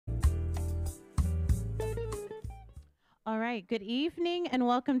All right, good evening and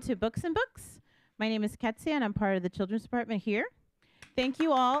welcome to Books and Books. My name is Ketsia and I'm part of the children's department here. Thank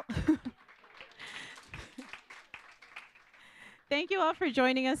you all. Thank you all for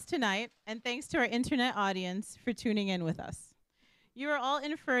joining us tonight, and thanks to our internet audience for tuning in with us. You are all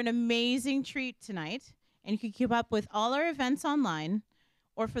in for an amazing treat tonight, and you can keep up with all our events online.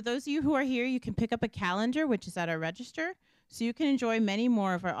 Or for those of you who are here, you can pick up a calendar, which is at our register, so you can enjoy many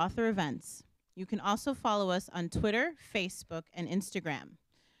more of our author events. You can also follow us on Twitter, Facebook, and Instagram,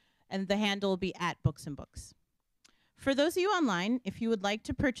 and the handle will be at Books and Books. For those of you online, if you would like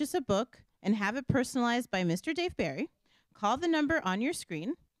to purchase a book and have it personalized by Mr. Dave Barry, call the number on your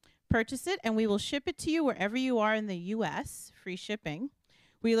screen, purchase it, and we will ship it to you wherever you are in the U.S., free shipping.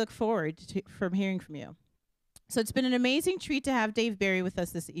 We look forward from hearing from you. So it's been an amazing treat to have Dave Barry with us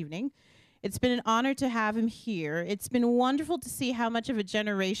this evening. It's been an honor to have him here. It's been wonderful to see how much of a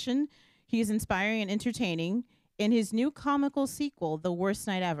generation he is inspiring and entertaining in his new comical sequel, The Worst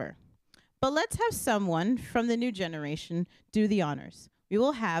Night Ever. But let's have someone from the new generation do the honors. We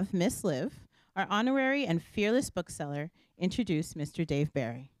will have Miss Liv, our honorary and fearless bookseller, introduce Mr. Dave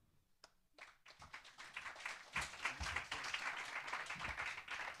Barry.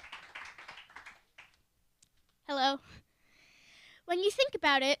 Hello. When you think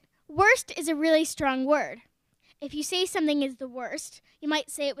about it, worst is a really strong word. If you say something is the worst, you might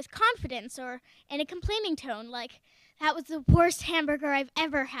say it with confidence or in a complaining tone, like, that was the worst hamburger I've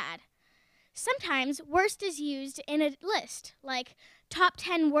ever had. Sometimes worst is used in a list, like top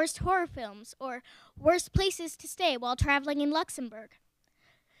 10 worst horror films or worst places to stay while traveling in Luxembourg.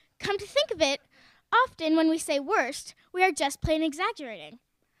 Come to think of it, often when we say worst, we are just plain exaggerating.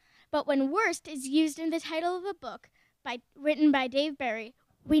 But when worst is used in the title of a book written by Dave Barry,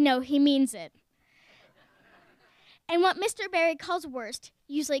 we know he means it. And what Mr. Barry calls worst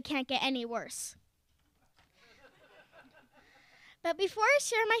usually can't get any worse. But before I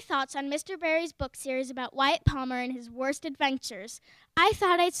share my thoughts on Mr. Barry's book series about Wyatt Palmer and his worst adventures, I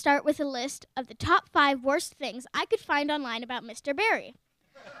thought I'd start with a list of the top 5 worst things I could find online about Mr. Barry.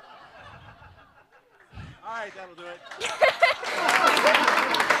 All right, that'll do it.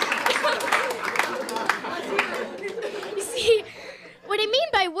 You see, what I mean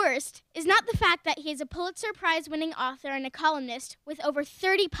by worst is not the fact that he is a Pulitzer Prize-winning author and a columnist with over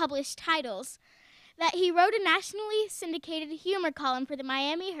 30 published titles, that he wrote a nationally syndicated humor column for the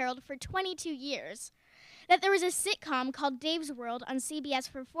Miami Herald for 22 years, that there was a sitcom called Dave's World on CBS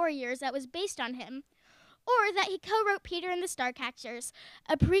for 4 years that was based on him, or that he co-wrote Peter and the Starcatchers,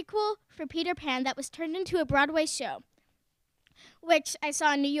 a prequel for Peter Pan that was turned into a Broadway show, which I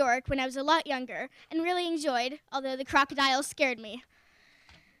saw in New York when I was a lot younger and really enjoyed, although the crocodiles scared me.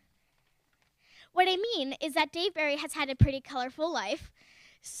 What I mean is that Dave Barry has had a pretty colorful life,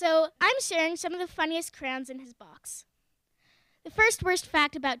 so I'm sharing some of the funniest crayons in his box. The first worst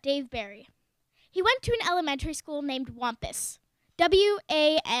fact about Dave Barry. He went to an elementary school named Wampus.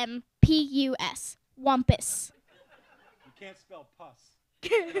 W-A-M-P-U-S. Wampus. You can't spell pus. No.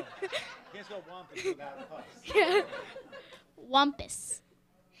 You can't spell wampus without pus. Wampus.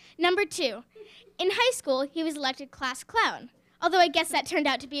 Number 2. In high school, he was elected class clown, although I guess that turned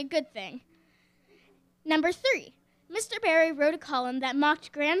out to be a good thing. Number 3. Mr. Barry wrote a column that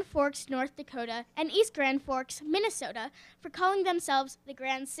mocked Grand Forks, North Dakota, and East Grand Forks, Minnesota, for calling themselves the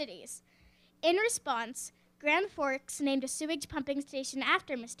Grand Cities. In response, Grand Forks named a sewage pumping station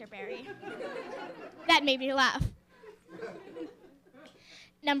after Mr. Barry. That made me laugh.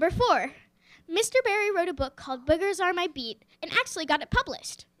 Number 4. Mr. Barry wrote a book called Boogers Are My Beat and actually got it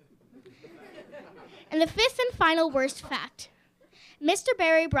published. And the 5th and final worst fact. Mr.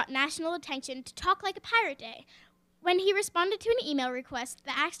 Barry brought national attention to Talk Like a Pirate Day when he responded to an email request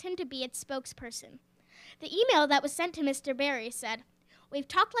that asked him to be its spokesperson. The email that was sent to Mr. Barry said, "We've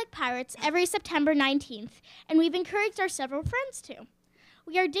talked like pirates every September 19th, and we've encouraged our several friends to.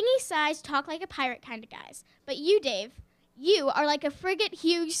 We are dinghy-sized, talk like a pirate kind of guys. But you, Dave, you are like a frigate,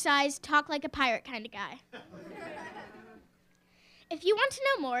 huge-sized, talk like a pirate kind of guy." If you want to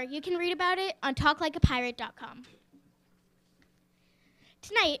know more, you can read about it on talklikeapirate.com.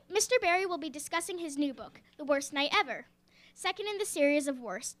 Tonight, Mr. Barry will be discussing his new book, The Worst Night Ever, second in the series of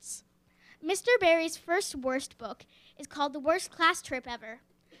worsts. Mr. Barry's first worst book is called The Worst Class Trip Ever.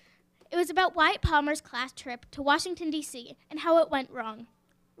 It was about Wyatt Palmer's class trip to Washington, D.C., and how it went wrong.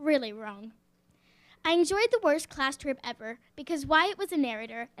 Really wrong. I enjoyed The Worst Class Trip Ever because Wyatt was a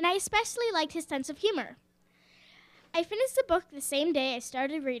narrator, and I especially liked his sense of humor. I finished the book the same day I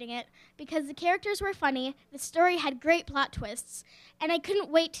started reading it because the characters were funny, the story had great plot twists, and I couldn't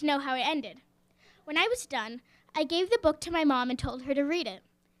wait to know how it ended. When I was done, I gave the book to my mom and told her to read it.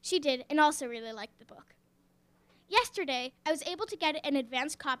 She did, and also really liked the book. Yesterday, I was able to get an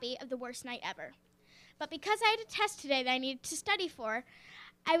advanced copy of The Worst Night Ever. But because I had a test today that I needed to study for,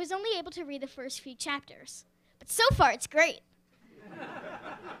 I was only able to read the first few chapters. But so far, it's great.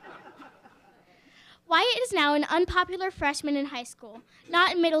 Wyatt is now an unpopular freshman in high school,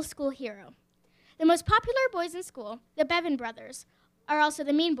 not a middle school hero. The most popular boys in school, the Bevan brothers, are also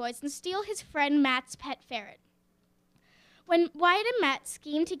the mean boys and steal his friend Matt's pet ferret. When Wyatt and Matt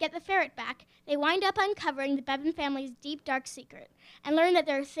scheme to get the ferret back, they wind up uncovering the Bevan family's deep, dark secret and learn that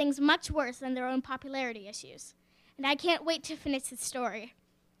there are things much worse than their own popularity issues. And I can't wait to finish this story.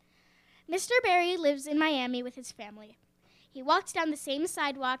 Mr. Barry lives in Miami with his family. He walks down the same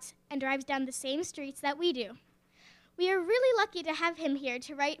sidewalks and drives down the same streets that we do. We are really lucky to have him here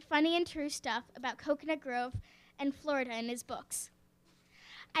to write funny and true stuff about Coconut Grove and Florida in his books.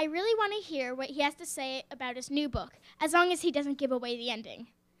 I really want to hear what he has to say about his new book, as long as he doesn't give away the ending.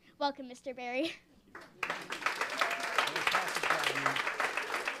 Welcome, Mr. Barry.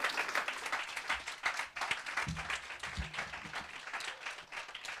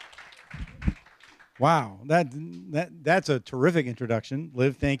 Wow, that's a terrific introduction.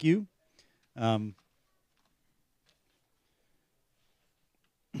 Liv, thank you. And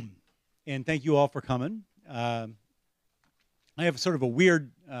thank you all for coming. I have sort of a weird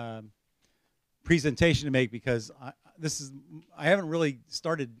presentation to make because I haven't really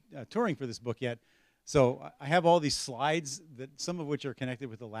started touring for this book yet. So I have all these slides, some of which are connected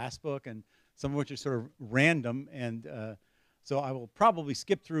with the last book and some of which are sort of random. And so I will probably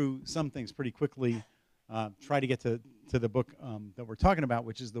skip through some things pretty quickly, try to get to the book that we're talking about,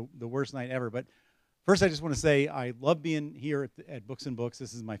 which is the Worst Night Ever. But first, I just want to say I love being here at Books and Books.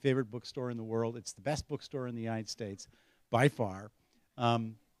 This is my favorite bookstore in the world. It's the best bookstore in the United States, by far.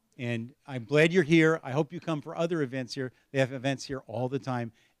 And I'm glad you're here. I hope you come for other events here. They have events here all the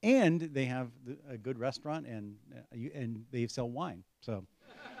time. And they have a good restaurant, and they sell wine. So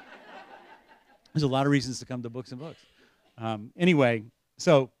there's a lot of reasons to come to Books and Books. Anyway,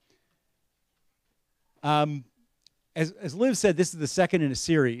 so as Liv said, this is the second in a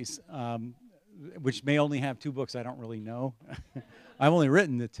series, which may only have 2 books. I don't really know. I've only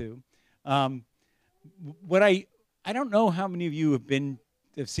written the 2. What I don't know how many of you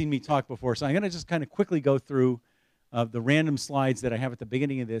have seen me talk before, so I'm going to just kind of quickly go through the random slides that I have at the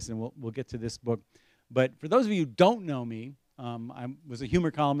beginning of this, and we'll get to this book. But for those of you who don't know me, I was a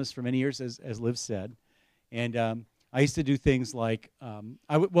humor columnist for many years, as Liv said, and I used to do things like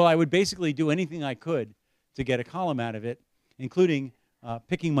I would basically do anything I could to get a column out of it, including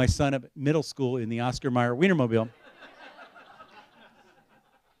picking my son up at middle school in the Oscar Mayer Wienermobile.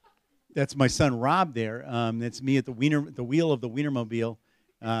 That's my son Rob there. That's me at the wheel of the Wienermobile,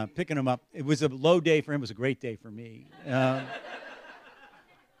 picking him up. It was a low day for him. It was a great day for me. And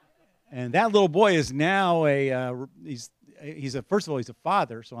that little boy is now first of all, he's a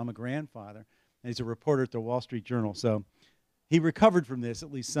father, so I'm a grandfather, and he's a reporter at the Wall Street Journal. So he recovered from this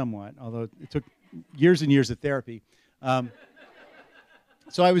at least somewhat, although it took years and years of therapy.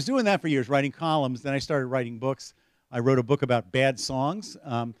 So I was doing that for years, writing columns. Then I started writing books. I wrote a book about bad songs.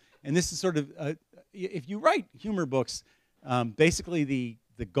 And this is sort of, if you write humor books, basically the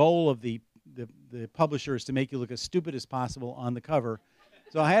goal of the publisher is to make you look as stupid as possible on the cover.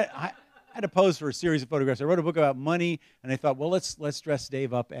 So I had to pose for a series of photographs. I wrote a book about money, and I thought, well, let's dress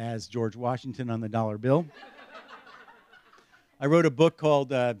Dave up as George Washington on the dollar bill. I wrote a book called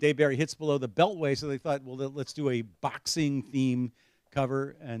Dave Barry Hits Below the Beltway, so they thought, well, let's do a boxing theme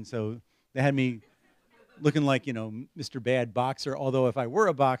cover, and so they had me looking like, Mr. Bad Boxer, although if I were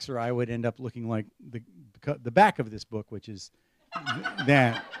a boxer, I would end up looking like the back of this book, which is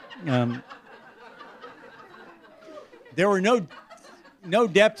that. There were no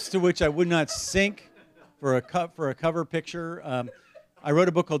depths to which I would not sink for a cover picture. I wrote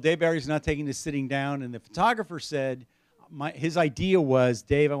a book called Dave Barry's Not Taking This Sitting Down, and the photographer said, his idea was,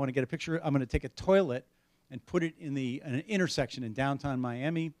 Dave, I want to get a picture. I'm going to take a toilet and put it in an intersection in downtown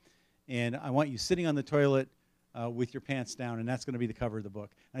Miami, and I want you sitting on the toilet with your pants down, and that's going to be the cover of the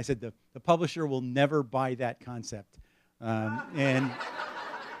book. And I said, the publisher will never buy that concept. And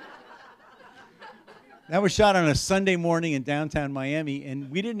that was shot on a Sunday morning in downtown Miami, and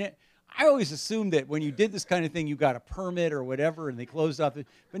we didn't. I always assumed that when you did this kind of thing, you got a permit or whatever, and they closed off it.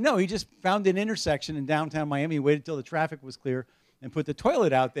 But no, he just found an intersection in downtown Miami, waited till the traffic was clear, and put the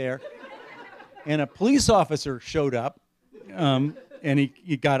toilet out there. And a police officer showed up, and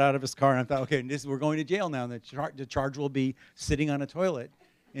he got out of his car, and I thought, okay, we're going to jail now. And the charge will be sitting on a toilet.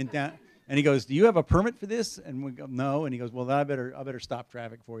 And he goes, do you have a permit for this? And we go, no. And he goes, well, then I better stop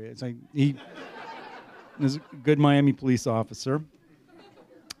traffic for you. It's like he was a good Miami police officer.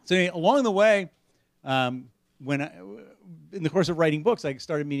 So along the way, in the course of writing books, I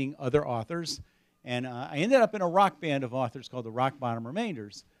started meeting other authors, and I ended up in a rock band of authors called the Rock Bottom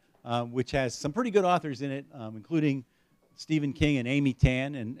Remainders, which has some pretty good authors in it, including Stephen King and Amy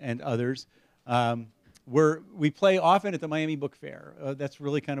Tan and others. We play often at the Miami Book Fair. That's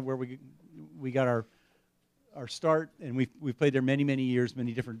really kind of where we got our start, and we've played there many, many years,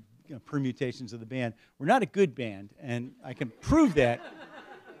 many different permutations of the band. We're not a good band, and I can prove that.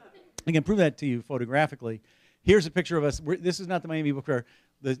 I can prove that to you photographically. Here's a picture of us. This is not the Miami Book Fair.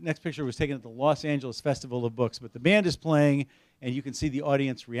 The next picture was taken at the Los Angeles Festival of Books, but the band is playing, and you can see the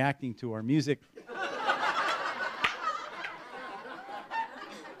audience reacting to our music.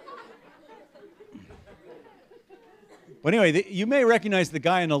 But anyway, you may recognize the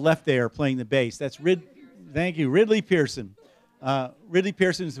guy on the left there playing the bass. That's thank you, Ridley Pearson. Ridley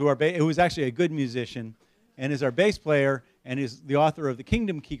Pearson is who is actually a good musician and is our bass player and is the author of the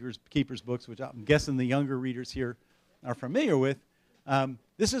Kingdom Keepers books, which I'm guessing the younger readers here are familiar with.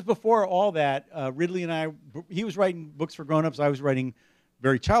 This is before all that. Ridley and I, he was writing books for grown-ups. I was writing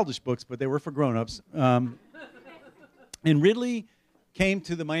very childish books, but they were for grown-ups. And Ridley came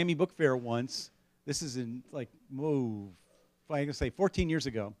to the Miami Book Fair once. This is in I'm going to say 14 years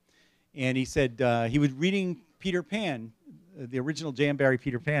ago. And he said he was reading Peter Pan, the original J.M. Barrie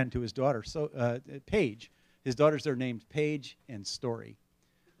Peter Pan, to his daughter, Paige. His daughters are named Paige and Story.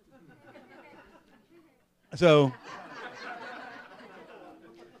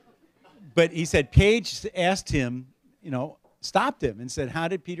 But he said Paige asked him, stopped him and said, how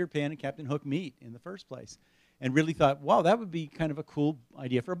did Peter Pan and Captain Hook meet in the first place? And Ridley thought, wow, that would be kind of a cool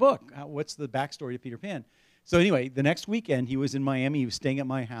idea for a book. What's the backstory of Peter Pan? So anyway, the next weekend he was in Miami. He was staying at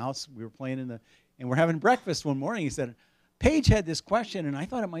my house. We were playing and we're having breakfast one morning. He said, Paige had this question, and I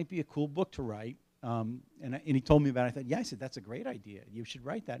thought it might be a cool book to write. And he told me about it. I thought, yeah. I said, that's a great idea. You should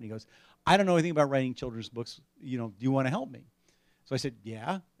write that. And he goes, I don't know anything about writing children's books. Do you want to help me? So I said,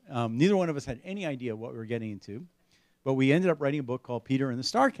 yeah. Neither one of us had any idea what we were getting into, but we ended up writing a book called Peter and the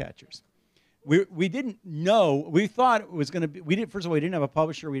Starcatchers. We didn't know. We thought it was going to be. First of all, we didn't have a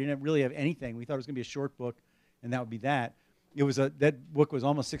publisher. We didn't really have anything. We thought it was going to be a short book, and that would be that. That book was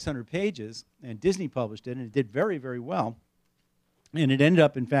almost 600 pages, and Disney published it, and it did very, very well. And it ended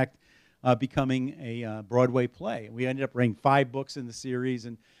up, in fact, becoming a Broadway play. We ended up writing 5 books in the series,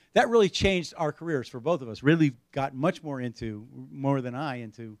 and that really changed our careers for both of us. Really got much more than I,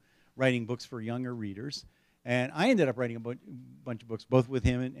 into writing books for younger readers. And I ended up writing a bunch of books, both with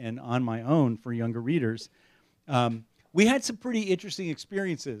him and on my own for younger readers. We had some pretty interesting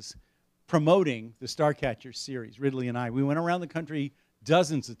experiences promoting the Starcatchers series, Ridley and I. We went around the country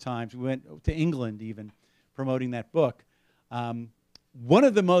dozens of times. We went to England even, promoting that book. One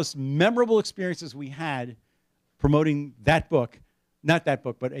of the most memorable experiences we had promoting that book, not that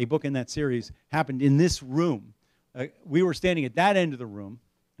book, but a book in that series, happened in this room. We were standing at that end of the room,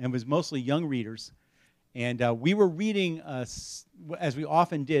 and it was mostly young readers. And we were reading, as we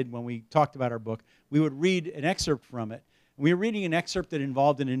often did when we talked about our book, we would read an excerpt from it. We were reading an excerpt that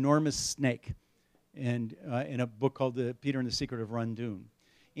involved an enormous snake in a book called Peter and the Secret of Rundoon.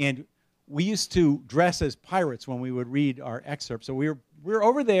 And we used to dress as pirates when we would read our excerpt. So we were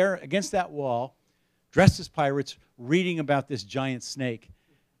over there against that wall, dressed as pirates, reading about this giant snake.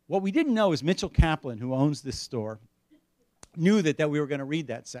 What we didn't know is Mitchell Kaplan, who owns this store, knew that we were going to read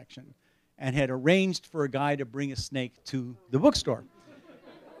that section, and had arranged for a guy to bring a snake to the bookstore.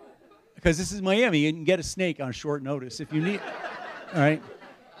 Because this is Miami, you can get a snake on short notice if you need. All right.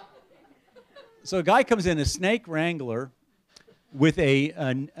 So a guy comes in, a snake wrangler, with a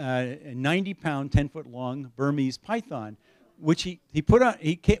 90-pound, 10-foot-long Burmese python, which he put on.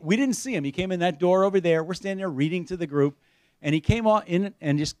 We didn't see him. He came in that door over there. We're standing there reading to the group, and he came in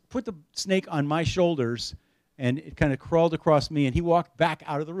and just put the snake on my shoulders. And it kind of crawled across me, and he walked back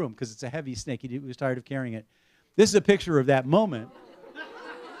out of the room because it's a heavy snake. He was tired of carrying it. This is a picture of that moment.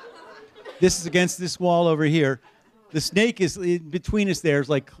 This is against this wall over here. The snake is between us there, is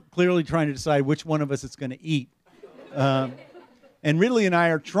like clearly trying to decide which one of us it's going to eat. And Ridley and I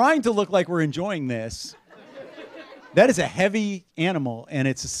are trying to look like we're enjoying this. That is a heavy animal, and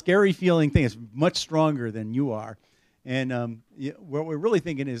it's a scary feeling thing. It's much stronger than you are. And what we're really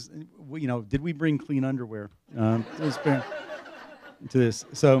thinking is, did we bring clean underwear to this?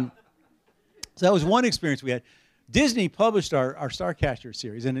 So that was one experience we had. Disney published our Starcatcher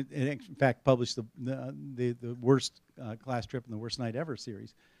series, and it in fact published the worst class trip and the worst night ever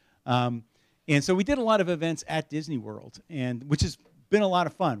series. And so we did a lot of events at Disney World, and which has been a lot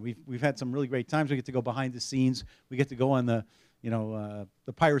of fun. We've had some really great times. We get to go behind the scenes. We get to go on the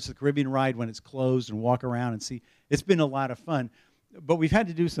Pirates of the Caribbean ride when it's closed and walk around and see. It's been a lot of fun. But we've had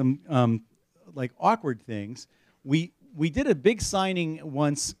to do some like awkward things. We did a big signing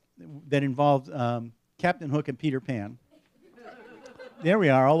once that involved Captain Hook and Peter Pan. There we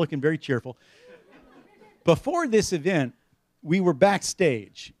are, all looking very cheerful. Before this event, we were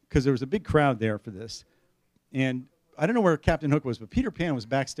backstage because there was a big crowd there for this. And I don't know where Captain Hook was, but Peter Pan was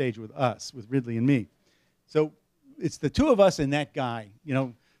backstage with us, with Ridley and me. So it's the two of us and that guy, you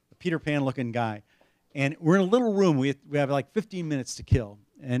know, the Peter Pan-looking guy. And we're in a little room. We have like 15 minutes to kill.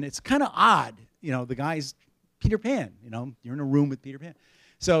 And it's kind of odd. You know, the guy's Peter Pan. You know, you're in a room with Peter Pan.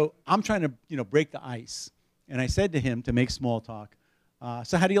 So I'm trying to, you know, break the ice. And I said to him to make small talk,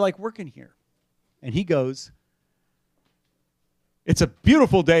 so how do you like working here? And he goes, "It's a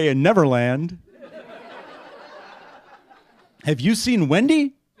beautiful day in Neverland. Have you seen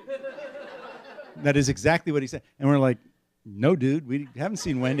Wendy?" That is exactly what he said. And we're like, "No, dude, we haven't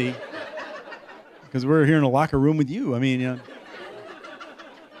seen Wendy because we're here in a locker room with you." I mean, you know.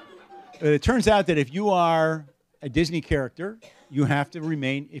 It turns out that if you are a Disney character, you have to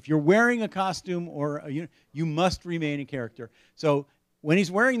remain, if you're wearing a costume or you must remain a character. So when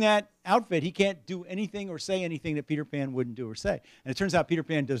he's wearing that outfit, he can't do anything or say anything that Peter Pan wouldn't do or say. And it turns out Peter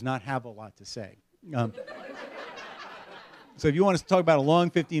Pan does not have a lot to say. So if you want to talk about a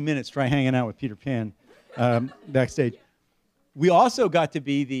long 15 minutes, try hanging out with Peter Pan backstage. We also got to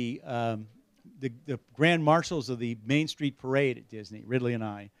be the grand marshals of the Main Street Parade at Disney, Ridley and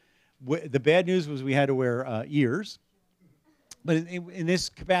I. The bad news was we had to wear ears. But in this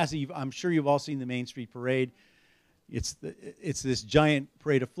capacity, I'm sure you've all seen the Main Street Parade. It's this giant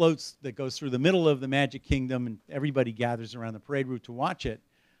parade of floats that goes through the middle of the Magic Kingdom, and everybody gathers around the parade route to watch it.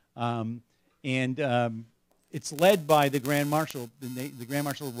 It's led by the Grand Marshal. The Grand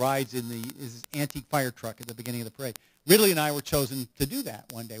Marshal rides in his antique fire truck at the beginning of the parade. Ridley and I were chosen to do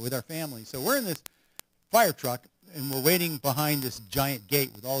that one day with our family. So we're in this fire truck, and we're waiting behind this giant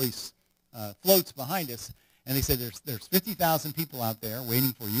gate with all these floats behind us. And they said, there's 50,000 people out there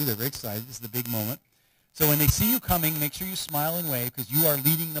waiting for you. They're very excited. This is the big moment. So when they see you coming, make sure you smile and wave because you are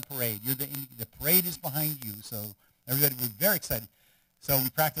leading the parade. The parade is behind you. So everybody was very excited. So we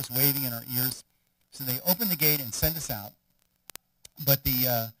practiced waving in our ears. So they opened the gate and sent us out. But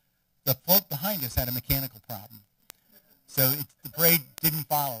the float behind us had a mechanical problem. So the parade didn't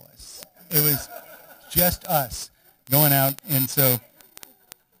follow us. It was just us going out. And so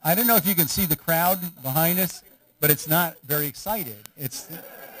I don't know if you can see the crowd behind us, but it's not very excited.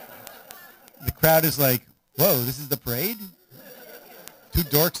 The crowd is like, whoa, this is the parade? Two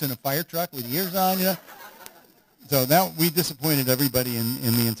dorks in a fire truck with ears on, you know? So that we disappointed everybody in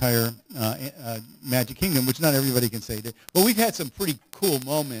the entire Magic Kingdom, which not everybody can say that. But we've had some pretty cool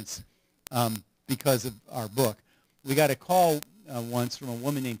moments because of our book. We got a call once from a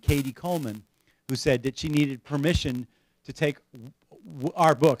woman named Katie Coleman who said that she needed permission to take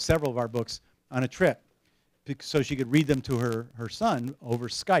our books, several of our books, on a trip so she could read them to her son over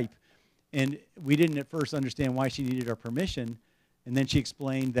Skype. And we didn't at first understand why she needed our permission. And then she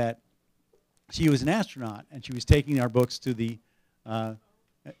explained that she was an astronaut and she was taking our books to the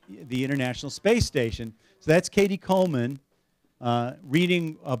International Space Station. So that's Katie Coleman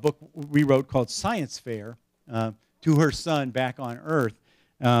reading a book we wrote called Science Fair to her son back on Earth.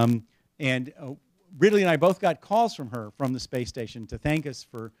 Ridley and I both got calls from her from the space station to thank us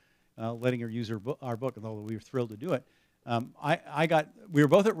for letting her use our book, although we were thrilled to do it. We were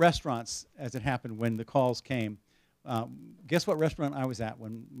both at restaurants as it happened when the calls came. Guess what restaurant I was at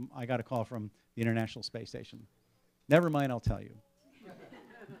when I got a call from the International Space Station? Never mind, I'll tell you.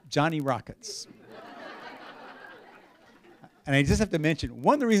 Johnny Rockets. And I just have to mention,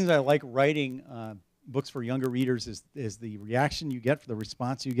 one of the reasons I like writing books for younger readers is the reaction you get, for the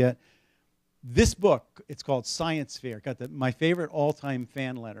response you get. This book, it's called Science Fair. Got my favorite all-time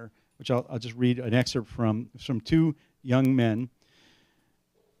fan letter, which I'll just read an excerpt from two young men.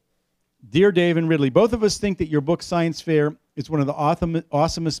 Dear Dave and Ridley, both of us think that your book Science Fair is one of the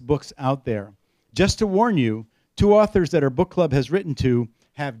awesomest books out there. Just to warn you, two authors that our book club has written to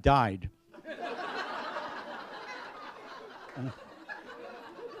have died.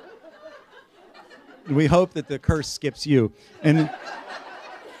 We hope that the curse skips you. And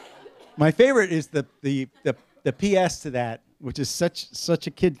my favorite is the P.S. to that, which is such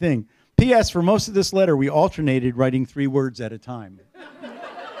a kid thing. P.S. For most of this letter, we alternated writing 3 words at a time.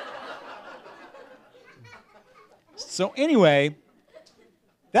 So anyway,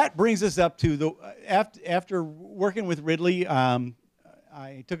 that brings us up to after working with Ridley,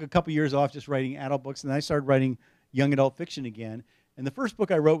 I took a couple years off just writing adult books, and I started writing young adult fiction again. And the first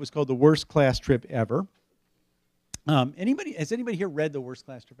book I wrote was called The Worst Class Trip Ever. Has anybody here read The Worst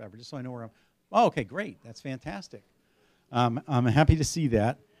Class Trip Ever? Just so I know where I'm. Oh, okay, great. That's fantastic. I'm happy to see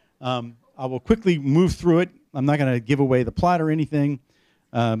that. I will quickly move through it. I'm not going to give away the plot or anything,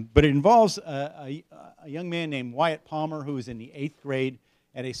 but it involves a young man named Wyatt Palmer who is in the 8th grade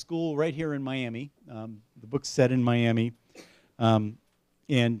at a school right here in Miami. The book's set in Miami, and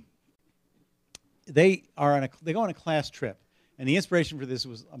they go on a class trip. And the inspiration for this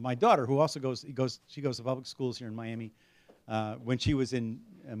was my daughter, who also goes to public schools here in Miami. When she was in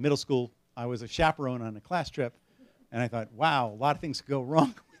middle school, I was a chaperone on a class trip, and I thought, wow, a lot of things could go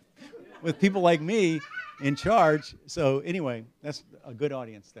wrong with people like me in charge. So anyway, that's a good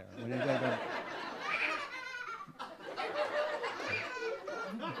audience there.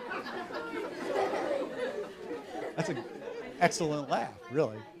 That's an excellent laugh,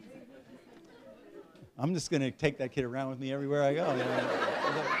 really. I'm just going to take that kid around with me everywhere I go.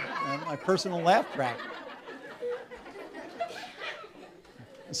 My personal laugh track.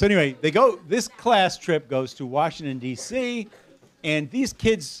 So anyway, this class trip goes to Washington, D.C., and these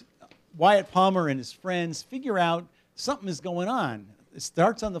kids, Wyatt Palmer and his friends, figure out something is going on. It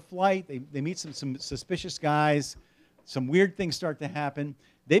starts on the flight. They meet some suspicious guys. Some weird things start to happen.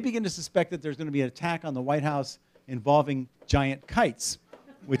 They begin to suspect that there's going to be an attack on the White House involving giant kites,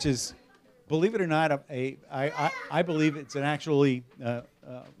 which is, believe it or not, I believe it's an actually a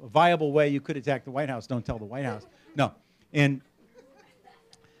viable way you could attack the White House. Don't tell the White House. No. And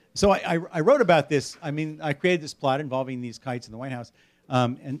so I wrote about this. I mean, I created this plot involving these kites in the White House.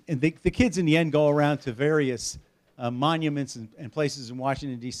 And the kids in the end go around to various monuments and places in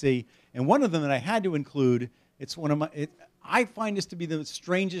Washington, D.C. And one of them that I had to include, I find this to be the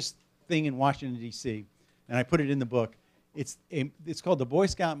strangest thing in Washington, D.C., and I put it in the book. It's called the Boy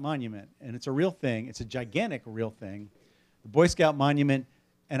Scout Monument, and it's a real thing. It's a gigantic real thing, the Boy Scout Monument,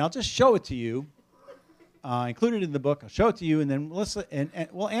 and I'll just show it to you. Include it in the book. I'll show it to you, and then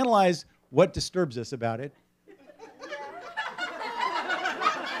we'll analyze what disturbs us about it.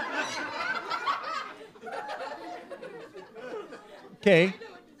 Okay.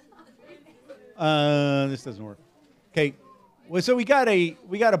 This doesn't work. Okay. Well, so we got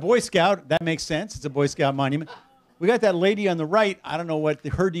a Boy Scout. That makes sense. It's a Boy Scout monument. We got that lady on the right. I don't know what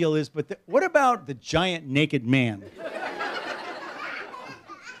her deal is, but what about the giant naked man?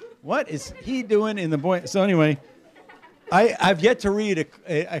 What is he doing in the Boy? So anyway, I've yet to read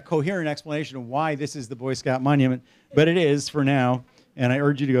a coherent explanation of why this is the Boy Scout monument, but it is for now, and I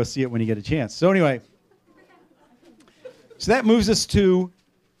urge you to go see it when you get a chance. So anyway, so that moves us to,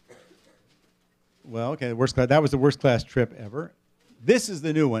 well, okay, the worst class. That was the worst class trip ever. This is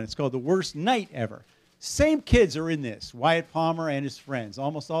the new one. It's called The Worst Night Ever. Same kids are in this, Wyatt Palmer and his friends.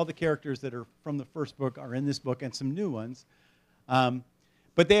 Almost all the characters that are from the first book are in this book, and some new ones.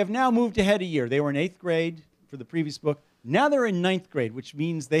 But they have now moved ahead a year. They were in 8th grade for the previous book. Now they're in 9th grade, which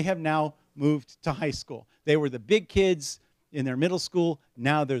means they have now moved to high school. They were the big kids in their middle school.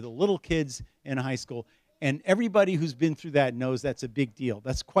 Now they're the little kids in high school. And everybody who's been through that knows that's a big deal.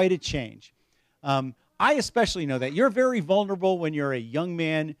 That's quite a change. I especially know that. You're very vulnerable when you're a young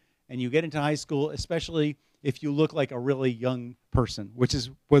man and you get into high school, especially if you look like a really young person, which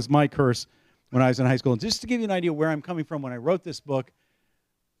was my curse when I was in high school. And just to give you an idea where I'm coming from when I wrote this book,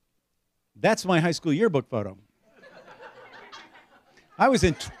 that's my high school yearbook photo. I was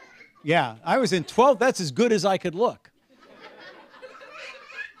in 12th. That's as good as I could look.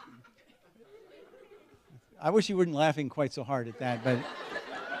 I wish you weren't laughing quite so hard at that, but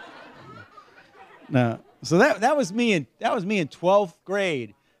no. So that was me in 12th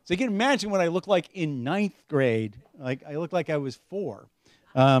grade. So you can imagine what I looked like in 9th grade. Like I looked like I was 4.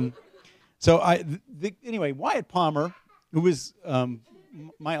 Anyway, Wyatt Palmer, who was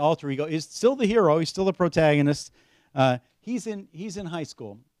my alter ego, is still the hero. He's still the protagonist. He's in high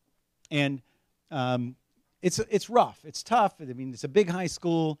school, and it's rough. It's tough. I mean, it's a big high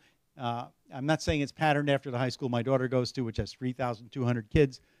school. I'm not saying it's patterned after the high school my daughter goes to, which has 3,200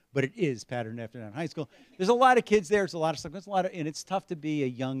 kids, but it is patterned after that high school. There's a lot of kids there. There's a lot of stuff. And it's tough to be a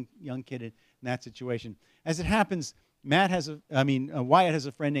young kid in that situation. As it happens, Wyatt has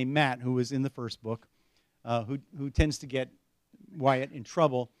a friend named Matt who was in the first book, who tends to get Wyatt in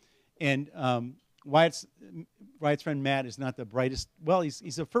trouble, and Wyatt's friend Matt is not the brightest. Well,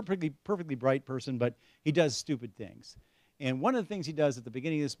 he's a perfectly bright person, but he does stupid things. And one of the things he does at the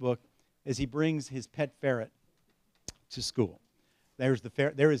beginning of this book is he brings his pet ferret to school. There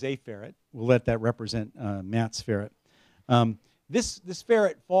is a ferret. We'll let that represent Matt's ferret. This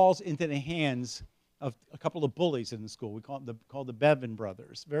ferret falls into the hands of a couple of bullies in the school. We called the Bevan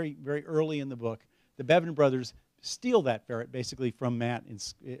brothers. Very, very early in the book, the Bevan brothers steal that ferret basically from Matt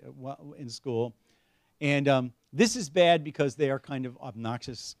in school. And this is bad because they are kind of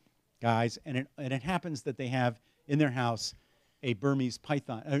obnoxious guys. And it happens that they have in their house a Burmese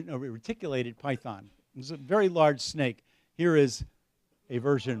python, a reticulated python. It's a very large snake. Here is a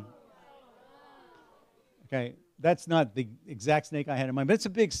version. Okay, that's not the exact snake I had in mind, but it's a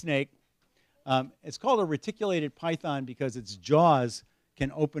big snake. It's called a reticulated python because its jaws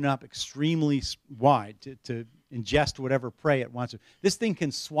can open up extremely wide to ingest whatever prey it wants to. This thing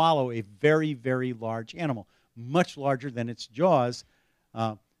can swallow a very, very large animal, much larger than its jaws.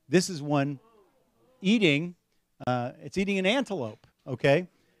 This is one eating, it's eating an antelope, okay?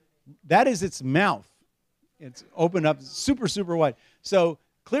 That is its mouth. It's opened up super, super wide. So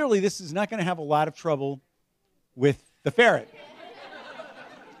clearly this is not going to have a lot of trouble with the ferret.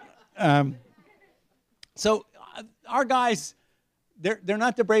 So our guys, they're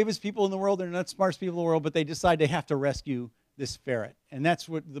not the bravest people in the world, they're not the smartest people in the world, but they decide they have to rescue this ferret. And that's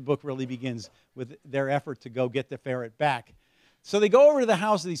what the book really begins with, their effort to go get the ferret back. So they go over to the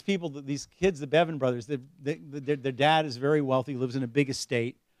house of these people, these kids, the Bevan brothers. Their dad is very wealthy, lives in a big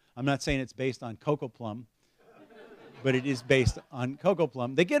estate. I'm not saying it's based on Cocoa Plum, but it is based on Cocoa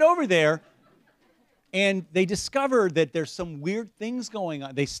Plum. They get over there, and they discover that there's some weird things going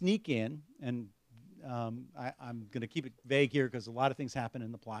on. They sneak in, and I'm going to keep it vague here because a lot of things happen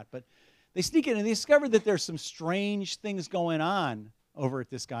in the plot. But they sneak in, and they discover that there's some strange things going on over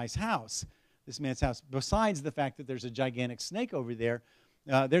at this guy's house, this man's house. Besides the fact that there's a gigantic snake over there,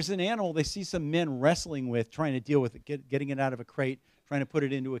 there's an animal they see some men wrestling with, trying to deal with it, getting it out of a crate, trying to put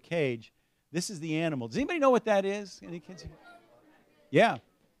it into a cage. This is the animal. Does anybody know what that is? Any kids? Yeah.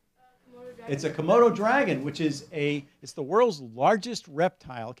 It's a Komodo dragon, which is it's the world's largest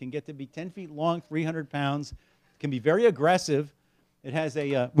reptile. It can get to be 10 feet long, 300 pounds. It can be very aggressive. It has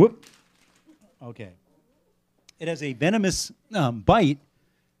a, okay. It has a venomous bite,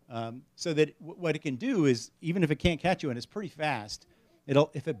 so that what it can do is, even if it can't catch you, and it's pretty fast,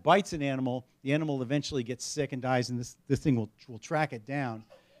 if it bites an animal, the animal eventually gets sick and dies, and this thing will track it down.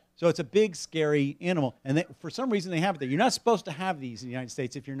 So it's a big, scary animal, and for some reason they have it there. You're not supposed to have these in the United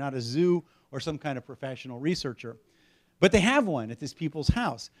States if you're not a zoo or some kind of professional researcher. But they have one at this people's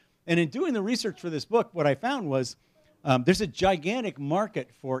house. And in doing the research for this book, what I found was there's a gigantic market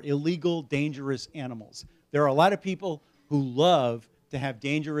for illegal, dangerous animals. There are a lot of people who love to have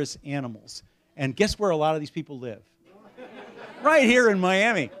dangerous animals. And guess where a lot of these people live? Right here in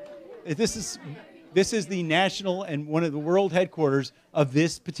Miami. This is the national and one of the world headquarters of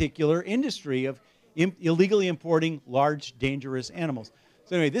this particular industry of illegally importing large, dangerous animals.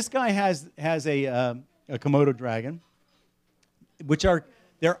 So anyway, this guy has a Komodo dragon, which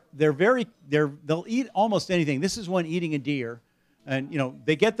they'll eat almost anything. This is one eating a deer, and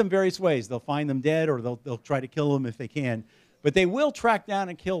they get them various ways. They'll find them dead, or they'll try to kill them if they can. But they will track down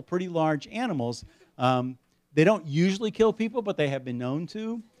and kill pretty large animals. They don't usually kill people, but they have been known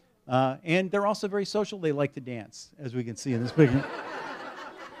to. And they're also very social. They like to dance, as we can see in this picture.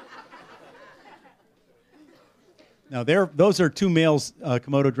 Now, those are two males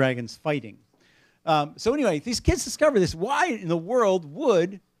Komodo dragons fighting. So anyway, these kids discover this. Why in the world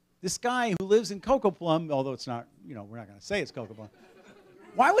would this guy who lives in Cocoa Plum, although it's not, we're not going to say it's Cocoa Plum,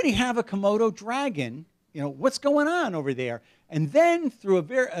 why would he have a Komodo dragon? What's going on over there? And then through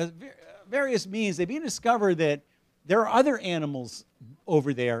various means, they begin to discover that there are other animals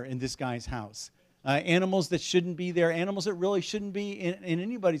over there in this guy's house. Animals that shouldn't be there, animals that really shouldn't be in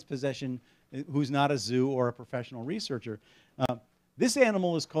anybody's possession who's not a zoo or a professional researcher. This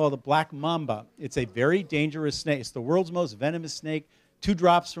animal is called a black mamba. It's a very dangerous snake. It's the world's most venomous snake. 2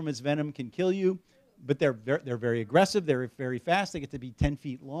 drops from its venom can kill you, but they're very aggressive. They're very fast. They get to be 10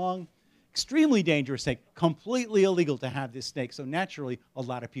 feet long. Extremely dangerous snake. Completely illegal to have this snake. So naturally, a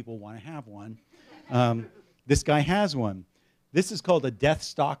lot of people want to have one. This guy has one. This is called a death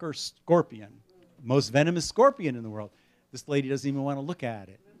stalker scorpion, most venomous scorpion in the world. This lady doesn't even want to look at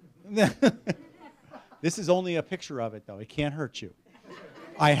it. This is only a picture of it, though. It can't hurt you.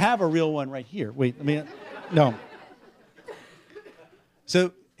 I have a real one right here. Wait, no.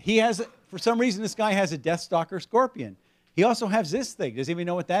 So for some reason, this guy has a death stalker scorpion. He also has this thing. Does anybody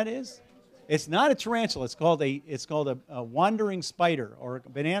know what that is? It's not a tarantula. It's called a wandering spider, or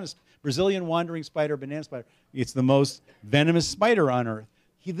a Brazilian wandering spider, banana spider. It's the most venomous spider on earth.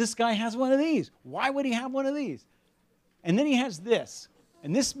 This guy has one of these. Why would he have one of these? And then he has this.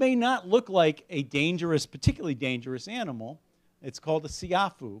 And this may not look like a particularly dangerous animal. It's called a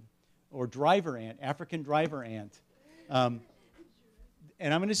siafu, or driver ant, African driver ant. And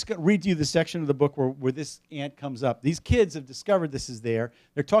I'm just going to read to you the section of the book where this ant comes up. These kids have discovered this is there.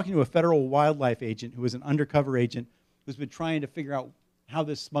 They're talking to a federal wildlife agent who is an undercover agent who's been trying to figure out how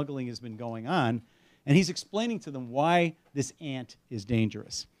this smuggling has been going on. And he's explaining to them why this ant is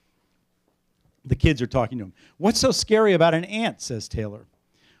dangerous. The kids are talking to him. "What's so scary about an ant?" says Taylor.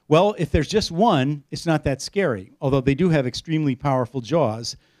 "Well, if there's just one, it's not that scary, although they do have extremely powerful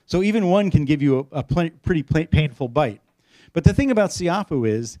jaws, so even one can give you a pretty painful bite. But the thing about Siafu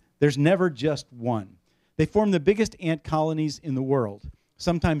is there's never just one. They form the biggest ant colonies in the world,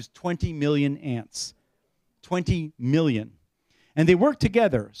 sometimes 20 million ants. 20 million. And they work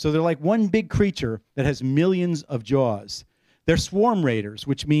together, so they're like one big creature that has millions of jaws. They're swarm raiders,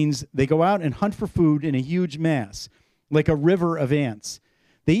 which means they go out and hunt for food in a huge mass, like a river of ants.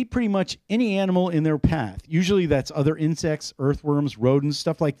 They eat pretty much any animal in their path. Usually that's other insects, earthworms, rodents,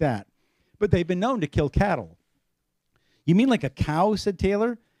 stuff like that. But they've been known to kill cattle." "You mean like a cow?" said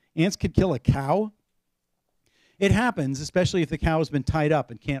Taylor. "Ants could kill a cow?" "It happens, especially if the cow has been tied up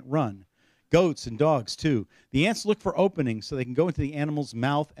and can't run. Goats and dogs, too. The ants look for openings so they can go into the animal's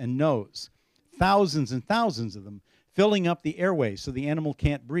mouth and nose. Thousands and thousands of them, filling up the airway so the animal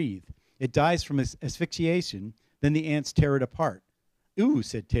can't breathe. It dies from asphyxiation, then the ants tear it apart." "Ooh,"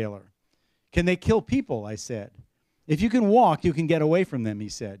 said Taylor. "Can they kill people?" I said. "If you can walk, you can get away from them," he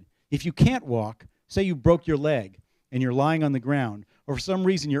said. "If you can't walk, say you broke your leg and you're lying on the ground, or for some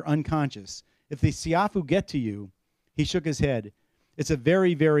reason you're unconscious. If the Siafu get to you," he shook his head, "it's a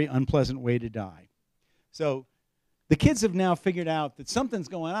very, very unpleasant way to die." So the kids have now figured out that something's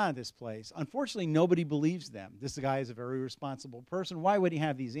going on at this place. Unfortunately, nobody believes them. This guy is a very responsible person. Why would he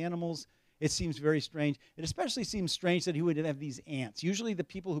have these animals? It seems very strange. It especially seems strange that he would have these ants. Usually the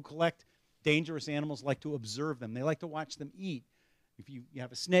people who collect dangerous animals like to observe them. They like to watch them eat. If you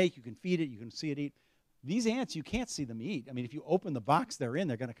have a snake, you can feed it, you can see it eat. These ants, you can't see them eat. I mean, if you open the box they're in,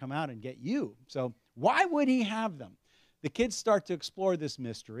 they're going to come out and get you. So why would he have them? The kids start to explore this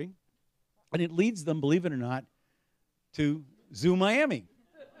mystery, and it leads them, believe it or not, to Zoo Miami.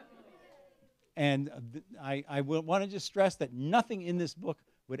 And I want to just stress that nothing in this book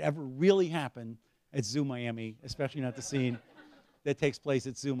would ever really happen at Zoo Miami, especially not the scene that takes place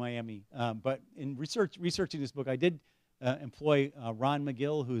at Zoo Miami. But in researching this book, I did employ Ron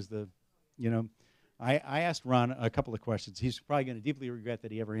McGill, who's I asked Ron a couple of questions. He's probably going to deeply regret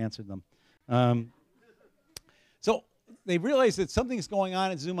that he ever answered them. So they realize that something's going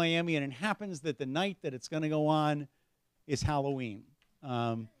on at Zoo Miami, and it happens that the night that it's going to go on is Halloween.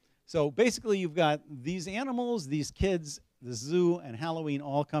 So basically you've got these animals, these kids, the zoo, and Halloween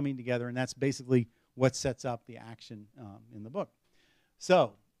all coming together, and that's basically what sets up the action in the book.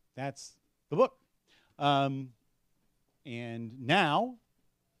 So that's the book. And now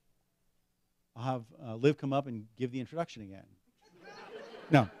I'll have Liv come up and give the introduction again.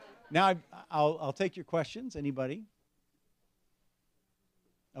 No. Now I'll take your questions. Anybody?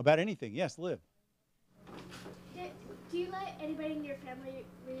 About anything. Yes, Liv. Do you let anybody in your family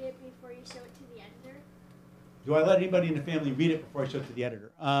read it before you show it to the editor? Do I let anybody in the family read it before I show it to the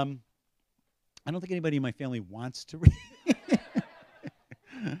editor? I don't think anybody in my family wants to read it.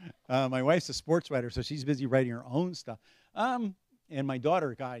 My wife's a sports writer, so she's busy writing her own stuff. And my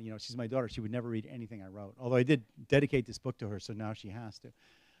daughter, God, she's my daughter. She would never read anything I wrote, although I did dedicate this book to her, so now she has to.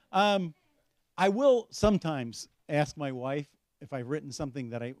 I will sometimes ask my wife if I've written something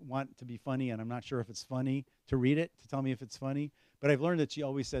that I want to be funny and I'm not sure if it's funny, to read it, to tell me if it's funny. But I've learned that she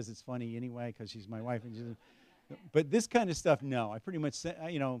always says it's funny anyway because she's my wife. But this kind of stuff, no. I pretty much,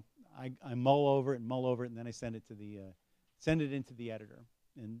 I mull over it, and then I send it into the editor.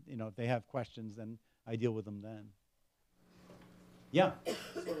 And if they have questions, then I deal with them then. Yeah.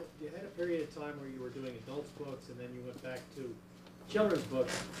 So you had a period of time where you were doing adults books, and then you went back to children's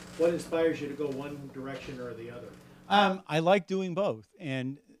books. What inspires you to go one direction or the other? I like doing both,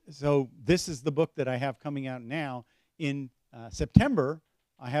 and so this is the book that I have coming out now. In September,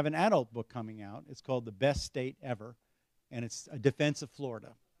 I have an adult book coming out. It's called The Best State Ever, and it's a defense of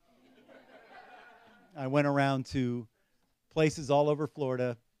Florida. I went around to places all over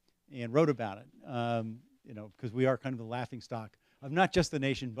Florida and wrote about it, because we are kind of the laughingstock of not just the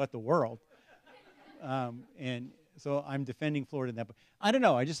nation but the world. And so I'm defending Florida in that book. I don't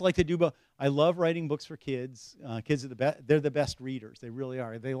know. I just like to do both. I love writing books for kids. Kids are they're the best readers. They really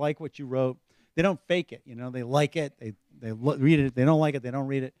are. They like what you wrote. They don't fake it. They like it. They read it. They don't like it. They don't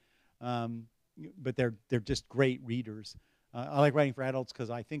read it. But they're just great readers. I like writing for adults because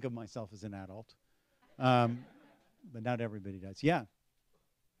I think of myself as an adult. But not everybody does. Yeah.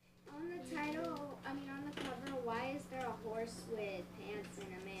 On the title, on the cover, why is there a horse with pants and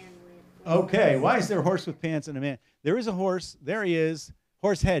a man with... Okay, why is there a horse with pants and a man? There is a horse. There he is.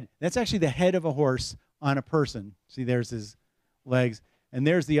 Horse head. That's actually the head of a horse on a person. See, there's his legs. And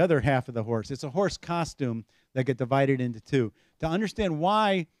there's the other half of the horse. It's a horse costume that get divided into two. To understand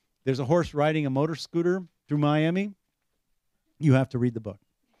why there's a horse riding a motor scooter through Miami, you have to read the book.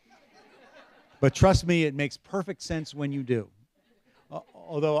 But trust me, it makes perfect sense when you do.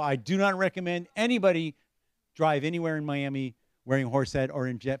 Although I do not recommend anybody drive anywhere in Miami wearing a horse head or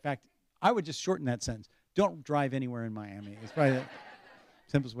in jet. In fact, I would just shorten that sentence. Don't drive anywhere in Miami. It's probably the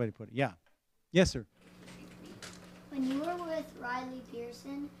simplest way to put it. Yeah. Yes, sir. When you were with Riley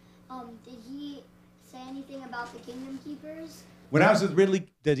Pearson, did he say anything about the Kingdom Keepers? When I was with Ridley,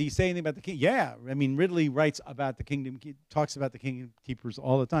 did he say anything about the king? Yeah, I mean, Ridley writes about the kingdom, talks about the Kingdom Keepers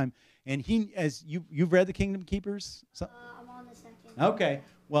all the time. And he, as you've read the Kingdom Keepers? I'm on the second. Okay.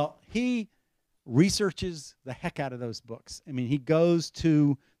 Well, he researches the heck out of those books. I mean, he goes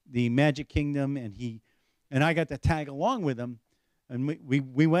to the Magic Kingdom, and I got to tag along with him. And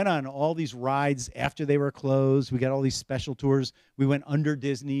we went on all these rides after they were closed. We got all these special tours. We went under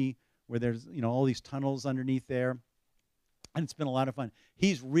Disney, where there's all these tunnels underneath there. And it's been a lot of fun.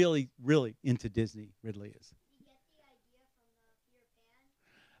 He's really, really into Disney, Ridley is. Did you get the idea from the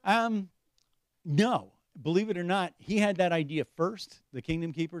Peter Pan? No. Believe it or not, he had that idea first, the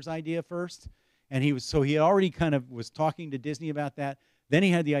Kingdom Keepers idea first. And he already kind of was talking to Disney about that. Then he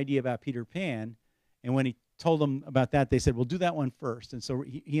had the idea about Peter Pan. And when he told them about that, they said, well, do that one first. And so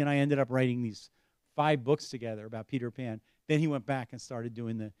he and I ended up writing these 5 books together about Peter Pan. Then he went back and started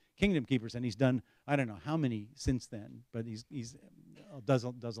doing the Kingdom Keepers, and he's done I don't know how many since then, but he does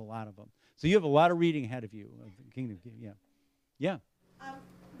a lot of them. So you have a lot of reading ahead of you of the Kingdom Keepers. Yeah, yeah.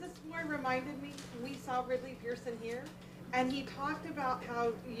 This more reminded me, we saw Ridley Pearson here, and he talked about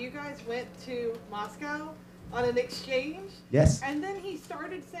how you guys went to Moscow on an exchange. Yes. And then he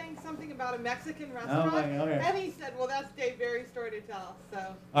started saying something about a Mexican restaurant. Okay. And he said, well, that's Dave Barry's story to tell. So.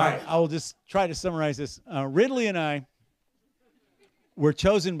 All right, I will just try to summarize this. Ridley and I were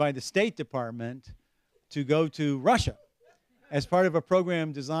chosen by the State Department to go to Russia as part of a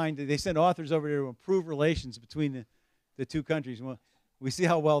program designed, they sent authors over there to improve relations between the two countries. Well, we see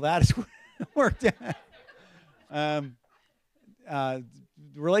how well that has worked out. The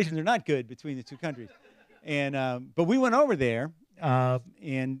relations are not good between the two countries. But we went over there,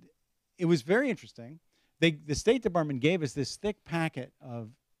 and it was very interesting. The State Department gave us this thick packet of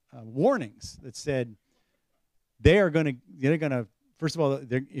warnings that said they're going to. First of all,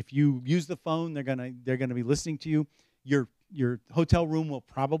 if you use the phone, they're gonna be listening to you. Your hotel room will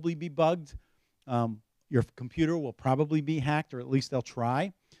probably be bugged. Your computer will probably be hacked, or at least they'll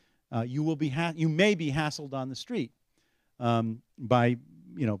try. You may be hassled on the street by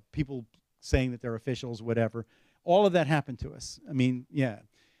people saying that they're officials, whatever. All of that happened to us. I mean, yeah.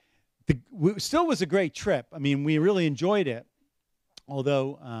 It still was a great trip. I mean, we really enjoyed it,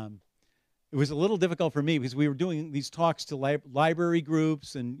 although it was a little difficult for me because we were doing these talks to library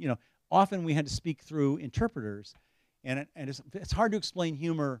groups, and often we had to speak through interpreters, and it's hard to explain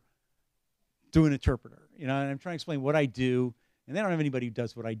humor through an interpreter. And I'm trying to explain what I do, and they don't have anybody who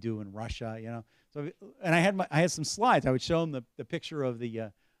does what I do in Russia. So, and I had some slides. I would show them the picture of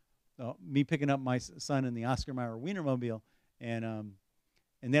me picking up my son in the Oscar Mayer Wienermobile, and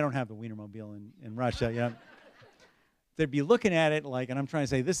they don't have the Wienermobile in Russia. They'd be looking at it and I'm trying to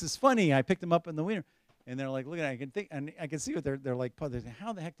say, this is funny. I picked them up in the Wiener, and they're like, looking at it. I can see what they're like.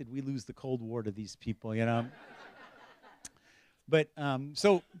 How the heck did we lose the Cold War to these people? But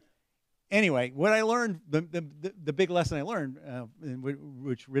so anyway, what I learned, the big lesson I learned,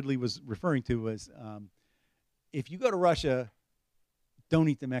 which Ridley was referring to, was if you go to Russia, don't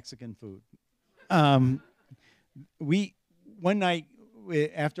eat the Mexican food. One night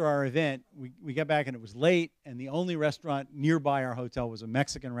after our event, we got back and it was late, and the only restaurant nearby our hotel was a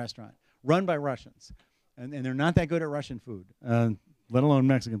Mexican restaurant run by Russians, and they're not that good at Russian food, let alone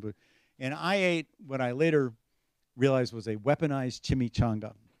Mexican food. And I ate what I later realized was a weaponized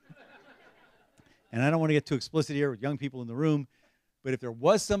chimichanga. And I don't want to get too explicit here with young people in the room, but if there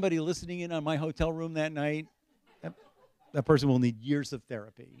was somebody listening in on my hotel room that night, that person will need years of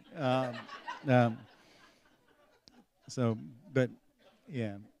therapy. But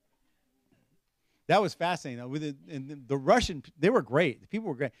yeah, that was fascinating. And the Russian, they were great. The people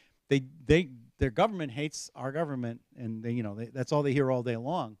were great. Their government hates our government, and that's all they hear all day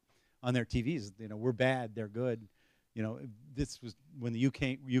long on their TVs. We're bad, they're good. This was when the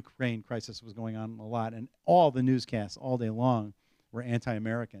Ukraine crisis was going on a lot, and all the newscasts all day long were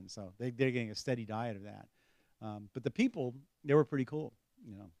anti-American. So they're getting a steady diet of that. But the people, they were pretty cool.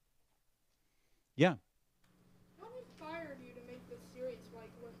 Yeah. What inspired you to make this series? Was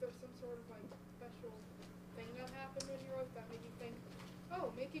there some sort of special thing that happened when you wrote that made you think,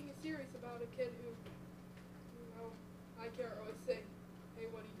 oh, making a series about a kid who, I can't really say, hey,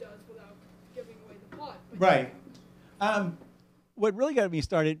 what he does without giving away the plot. Right. What really got me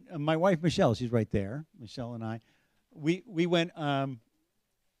started, my wife Michelle, she's right there. Michelle and I, we went.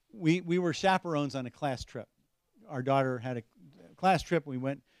 we were chaperones on a class trip. Our daughter had a class trip. We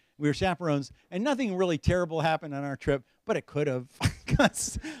were chaperones, and nothing really terrible happened on our trip, but it could have.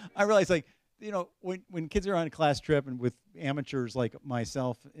 Because I realized, like, you know, when kids are on a class trip and with amateurs like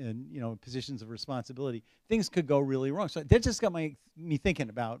myself in, you know, positions of responsibility, things could go really wrong. So that just got me thinking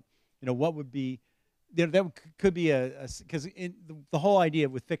about, you know, what would be, you know, that could be because the whole idea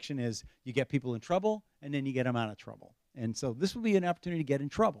with fiction is you get people in trouble and then you get them out of trouble. And so this would be an opportunity to get in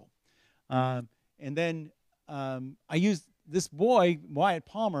trouble. And then I used this boy, Wyatt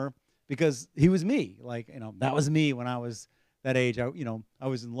Palmer, because he was me. Like, you know, that was me when I was that age. I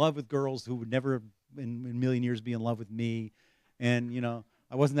was in love with girls who would never in a million years be in love with me. And, you know,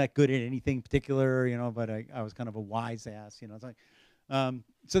 I wasn't that good at anything particular, you know, but I was kind of a wise ass, you know. It's like,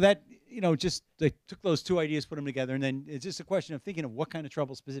 so that, you know, just they took those two ideas, put them together, and then it's just a question of thinking of what kind of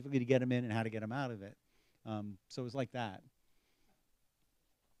trouble specifically to get them in and how to get them out of it. So it was like that.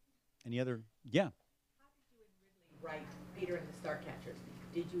 Any other? Yeah. Write Peter and the Starcatchers.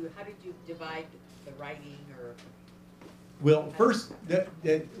 How did you divide the writing, or? Well, first,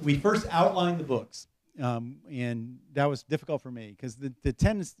 we first outlined the books, and that was difficult for me because the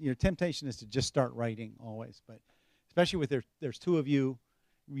temptation is to just start writing always, but especially with there's two of you,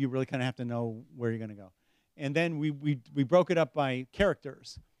 you really kind of have to know where you're going to go. And then we broke it up by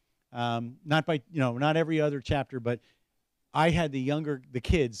characters, not by, you know, not every other chapter, but I had the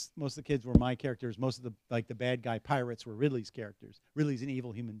kids. Most of the kids were my characters. Most of the bad guy pirates were Ridley's characters. Ridley's an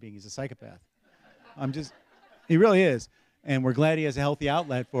evil human being. He's a psychopath. He really is. And we're glad he has a healthy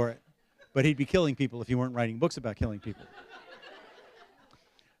outlet for it. But he'd be killing people if he weren't writing books about killing people.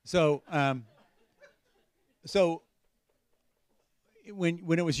 So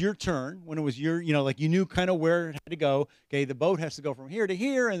when it was your turn, when it was your, you know, like you knew kind of where it had to go. Okay, the boat has to go from here to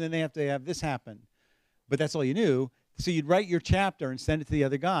here, and then they have to have this happen. But that's all you knew. So you'd write your chapter and send it to the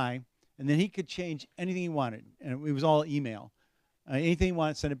other guy, and then he could change anything he wanted. And it was all email. Anything you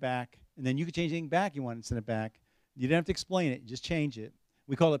wanted, send it back. And then you could change anything back you wanted, send it back. You didn't have to explain it. You just change it.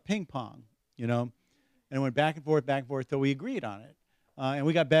 We call it ping pong, you know. And it went back and forth, till we agreed on it. And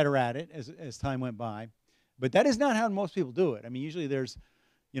we got better at it as time went by. But that is not how most people do it. I mean, usually there's,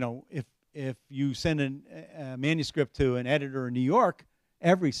 you know, if you send a manuscript to an editor in New York,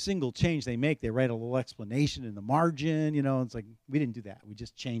 every single change they make, they write a little explanation in the margin, you know. It's like, we didn't do that. We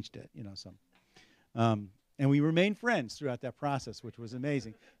just changed it, you know. So, and we remained friends throughout that process, which was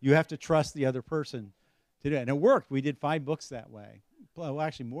amazing. You have to trust the other person to do it. And it worked. We did 5 books that way. Well,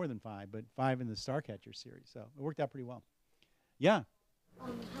 actually more than 5, but 5 in the Starcatcher series. So it worked out pretty well. Yeah. How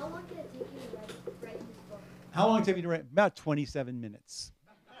long did it take you to write this book? How long did it take me to write? About 27 minutes.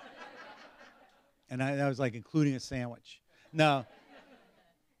 And that was like including a sandwich. No.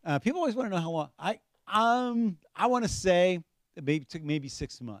 People always want to know how long. I want to say it took maybe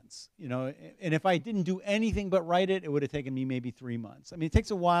 6 months. You know, and if I didn't do anything but write it, it would have taken me maybe 3 months. I mean, it takes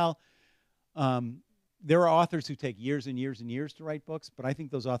a while. There are authors who take years and years and years to write books, but I think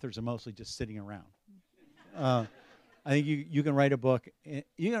those authors are mostly just sitting around. I think you can write a book.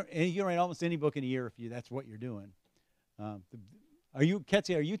 You can write almost any book in a year if that's what you're doing.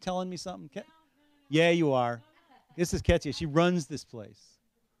 Ketsia, are you telling me something? No. Yeah, you are. This is Ketsia. She runs this place.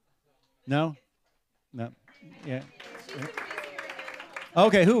 No? No. Yeah.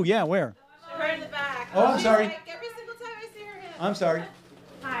 Okay, who? Yeah, where? Her in the back. Oh, I'm sorry. Like, every single time I see her. I'm sorry.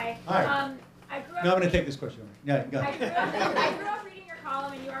 Hi. Hi. I grew up. No, I'm going to take this question. Yeah, go. I grew up reading your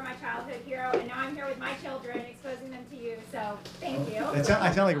column, and you are my childhood hero. And now I'm here with my children, exposing them to you. So thank you. I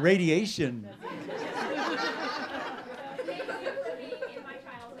sound like radiation.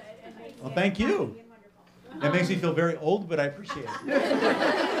 Well, thank you. That makes me feel very old, but I appreciate it.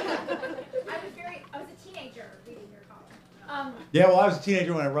 I was a teenager reading your column. Yeah, well, I was a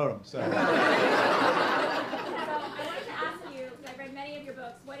teenager when I wrote them. So. So I wanted to ask you, because I've read many of your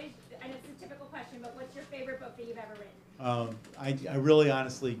books, and it's a typical question, but what's your favorite book that you've ever written? I really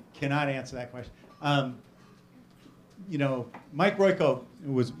honestly cannot answer that question. You know, Mike Royko,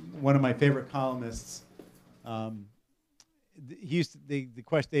 who was one of my favorite columnists, the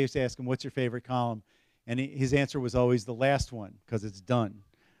question they used to ask him, "What's your favorite column?" And his answer was always the last one because it's done.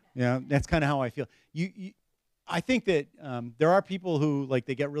 You know, that's kind of how I feel. I think that there are people who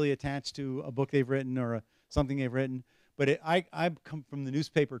they get really attached to a book they've written or something they've written. But I come from the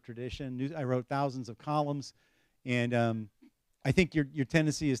newspaper tradition. I wrote thousands of columns, and I think your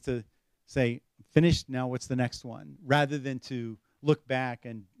tendency is to say, "Finished. Now, what's the next one?" rather than to look back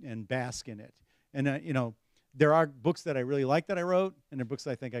and bask in it. And you know. There are books that I really like that I wrote, and there are books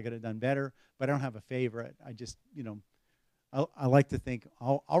that I think I could have done better, but I don't have a favorite. I just, you know, I like to think,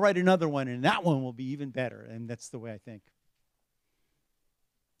 I'll write another one, and that one will be even better, and that's the way I think.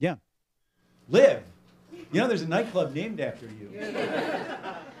 Yeah. Live. You know, there's a nightclub named after you.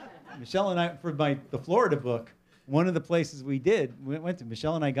 Michelle and I, for the Florida book, one of the places we went to,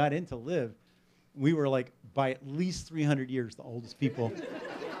 Michelle and I got into Live. We were like, by at least 300 years, the oldest people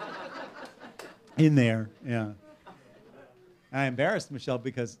in there. Yeah. I embarrassed Michelle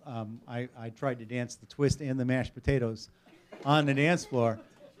because I tried to dance the twist and the mashed potatoes on the dance floor.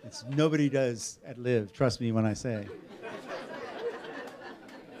 Nobody does at Live, trust me when I say.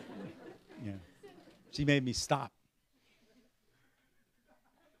 Yeah. She made me stop.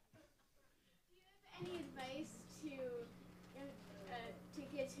 Do you have any advice to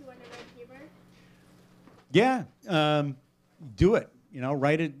kids who want to write humor? Yeah, do it. You know,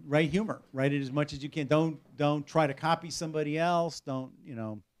 write humor. Write it as much as you can. Don't try to copy somebody else. Don't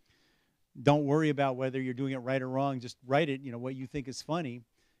worry about whether you're doing it right or wrong. Just write it, what you think is funny,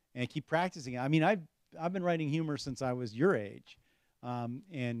 and keep practicing it. I mean, I've been writing humor since I was your age,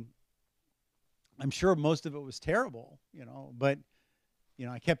 and I'm sure most of it was terrible, but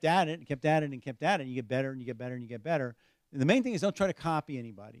I kept at it and kept at it and kept at it. And you get better and you get better and you get better. And the main thing is don't try to copy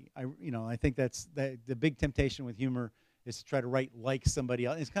anybody. I think that's the big temptation with humor is to try to write like somebody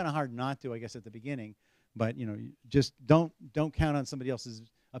else. It's kind of hard not to, I guess, at the beginning, but just don't count on somebody else's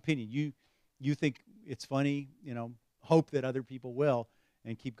opinion. You think it's funny, hope that other people will,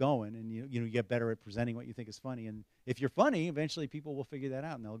 and keep going, and you get better at presenting what you think is funny. And if you're funny, eventually people will figure that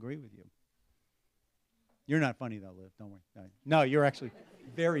out and they'll agree with you. You're not funny though, Liv. Don't worry. No, you're actually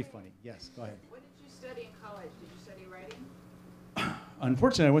very funny. Yes, go ahead. What did you study in college? Did you study writing?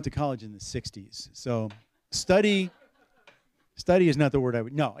 Unfortunately, I went to college in the 60s. So study is not the word I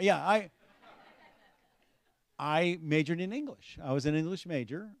would. No, yeah, I majored in English. I was an English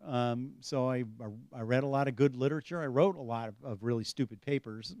major. So I read a lot of good literature. I wrote a lot of really stupid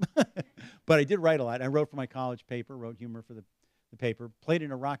papers. But I did write a lot. I wrote for my college paper, wrote humor for the paper, played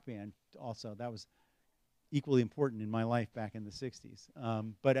in a rock band also. That was equally important in my life back in the 60s.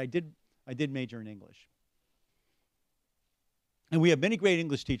 But I did major in English. And we have many great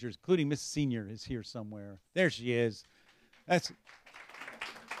English teachers, including Miss Senior is here somewhere. There she is.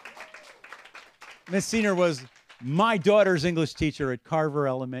 Miss Senior was my daughter's English teacher at Carver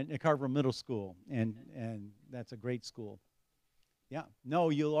Middle School, and that's a great school. Yeah.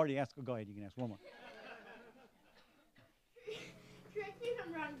 No, you'll already ask. Go ahead. You can ask one more. Correct me if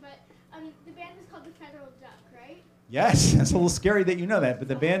I'm wrong, but the band is called the Federal Duck, right? Yes, it's a little scary that you know that, but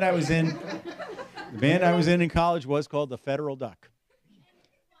the band I was in college was called the Federal Duck.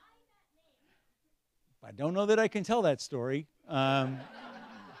 I don't know that I can tell that story.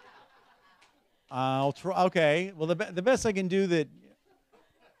 I'll try. Okay. Well, the best I can do that.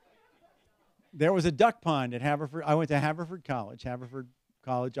 There was a duck pond at Haverford. I went to Haverford College. Haverford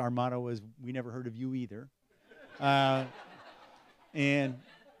College. Our motto was, "We never heard of you either." And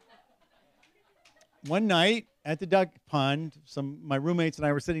one night at the duck pond, my roommates and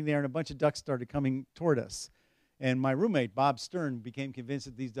I were sitting there, and a bunch of ducks started coming toward us. And my roommate, Bob Stern, became convinced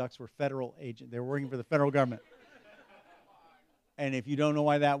that these ducks were federal agents. They were working for the federal government. And if you don't know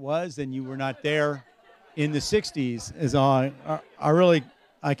why that was, then you were not there in the 60s.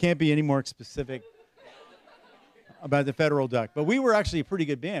 I can't be any more specific about the Federal Duck. But we were actually a pretty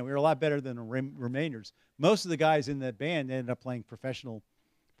good band. We were a lot better than the Remainders. Most of the guys in that band ended up playing professionally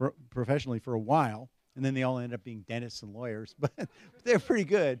for a while, and then they all ended up being dentists and lawyers. But they're pretty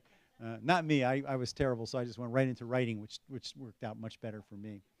good. Not me. I was terrible, so I just went right into writing, which worked out much better for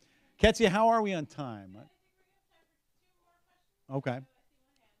me. Ketsia, how are we on time? Okay.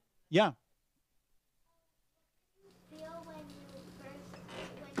 Yeah. Feel when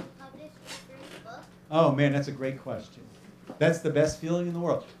you published your first book? Oh, man, that's a great question. That's the best feeling in the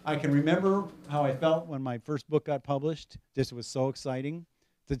world. I can remember how I felt when my first book got published. Just was so exciting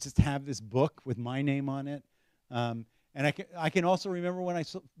to just have this book with my name on it. And I can also remember when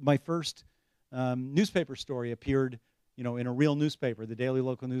my first newspaper story appeared, in a real newspaper, the Daily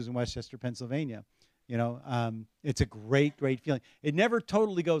Local News in Westchester, Pennsylvania. It's a great, great feeling. It never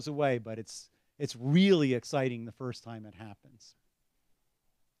totally goes away, but it's really exciting the first time it happens.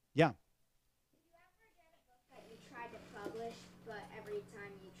 Yeah. Did you ever get a book that you tried to publish, but every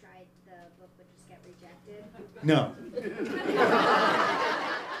time you tried, the book would just get rejected? No.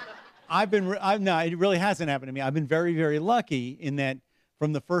 No, it really hasn't happened to me. I've been very, very lucky in that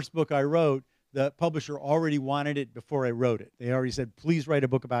from the first book I wrote, the publisher already wanted it before I wrote it. They already said, please write a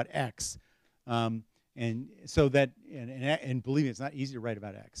book about X. And so that, and believe me, it's not easy to write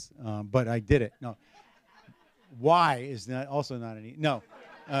about X, but I did it. No. Y is also not an easy. No.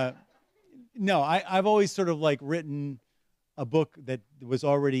 No, I've always sort of like written a book that was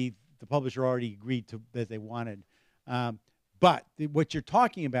already, the publisher already agreed to, that they wanted. But what you're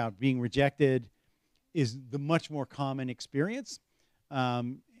talking about, being rejected, is the much more common experience.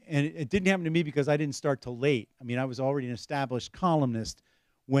 And it didn't happen to me because I didn't start till late. I mean, I was already an established columnist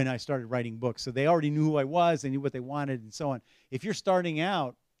when I started writing books. So they already knew who I was, they knew what they wanted, and so on. If you're starting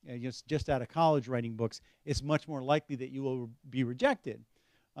out, just out of college writing books, it's much more likely that you will be rejected.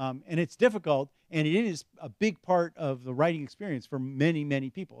 And it's difficult, and it is a big part of the writing experience for many, many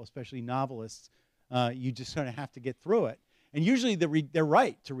people, especially novelists. You just kind of have to get through it. And usually they're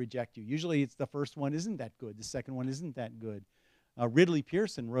right to reject you. Usually it's the first one isn't that good, the second one isn't that good. Ridley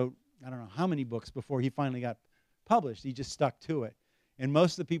Pearson wrote, I don't know how many books before he finally got published. He just stuck to it. And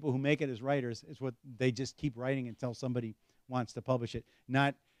most of the people who make it as writers is what they just keep writing until somebody wants to publish it.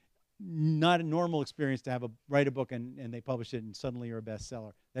 Not a normal experience to write a book and they publish it and suddenly you're a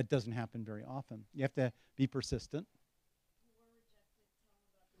bestseller. That doesn't happen very often. You have to be persistent. You were rejected,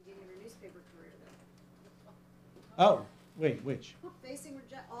 tell them about the beginning of your newspaper career, though. Oh, wait, which? Facing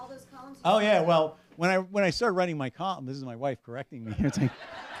all those columns. Oh yeah, well, when I started writing my column, this is my wife correcting me. It's like,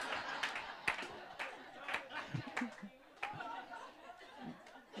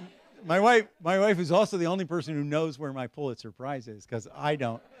 my wife is also the only person who knows where my Pulitzer Prize is because I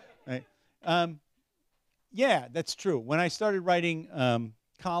don't. Right? Yeah, that's true. When I started writing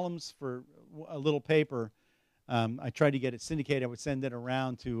columns for a little paper, I tried to get it syndicated. I would send it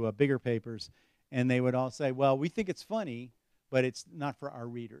around to bigger papers, and they would all say, well, we think it's funny, but it's not for our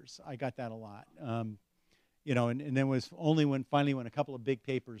readers. I got that a lot. And then it was only when a couple of big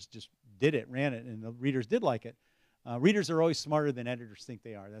papers just ran it, and the readers did like it. Readers are always smarter than editors think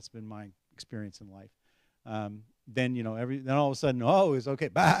they are. That's been my experience in life. Then all of a sudden, it was okay.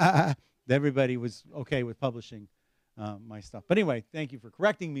 Bah! Everybody was okay with publishing my stuff. But anyway, thank you for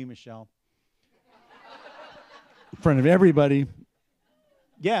correcting me, Michelle. In front of everybody.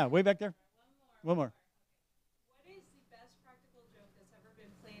 Yeah, way back there. One more. What is the best practical joke that's ever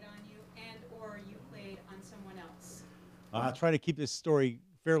been played on you and/or you played on someone else? I'll try to keep this story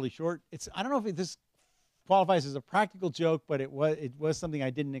fairly short. I don't know if this qualifies as a practical joke, but it was something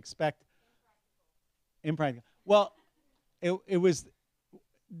I didn't expect. Impractical. Well, it was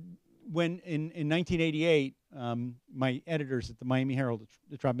when in 1988, my editors at the Miami Herald,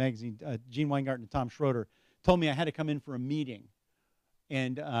 the Trop magazine, Gene Weingarten and Tom Schroeder, told me I had to come in for a meeting,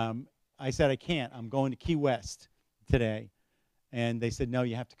 and I said I can't. I'm going to Key West today, and they said no,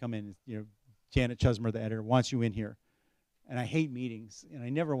 you have to come in. Janet Chusmer, the editor, wants you in here. And I hate meetings, and I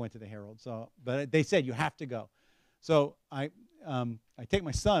never went to the Herald. But they said you have to go. So I take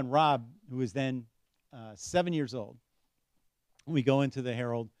my son Rob, who was then 7 years old. We go into the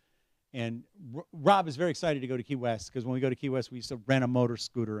Herald, and Rob is very excited to go to Key West because when we go to Key West, we used to rent a motor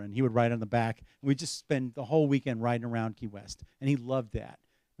scooter, and he would ride on the back. And we just spend the whole weekend riding around Key West, and he loved that.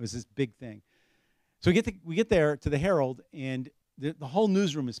 It was this big thing. So we get there to the Herald, and the whole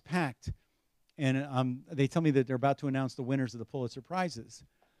newsroom is packed. And they tell me that they're about to announce the winners of the Pulitzer Prizes.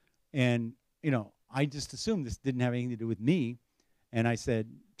 And, I just assumed this didn't have anything to do with me. And I said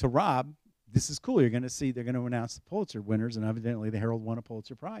to Rob, this is cool. You're going to see they're going to announce the Pulitzer winners. And evidently the Herald won a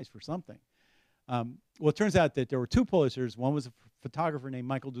Pulitzer Prize for something. Well, it turns out that there were two Pulitzers. One was a photographer named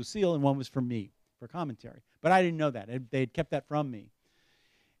Michael Ducille, and one was for me, for commentary. But I didn't know that. They had kept that from me.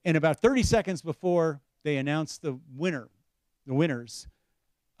 And about 30 seconds before they announced the winners,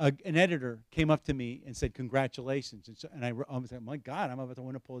 an editor came up to me and said, congratulations. And I was like, my God, I'm about to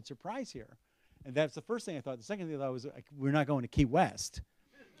win a Pulitzer Prize here. And that's the first thing I thought. The second thing I thought was, we're not going to Key West.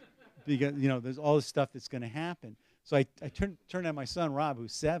 Because, there's all this stuff that's going to happen. So I turned on my son, Rob,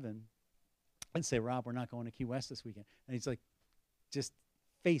 who's 7, and say, Rob, we're not going to Key West this weekend. And he's like,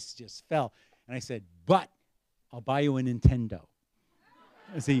 face just fell. And I said, but I'll buy you a Nintendo.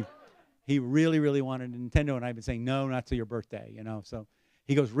 See, he really, really wanted a Nintendo. And I've been saying, no, not till your birthday, So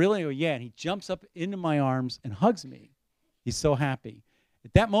he goes, really? Oh, yeah. And he jumps up into my arms and hugs me. He's so happy.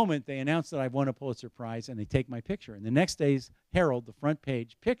 At that moment, they announced that I won a Pulitzer Prize, and they take my picture. And the next day's Herald, the front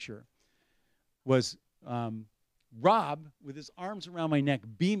page picture, was Rob with his arms around my neck,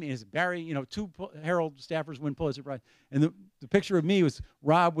 beaming. As Barry, two Herald staffers win Pulitzer Prize. And the picture of me was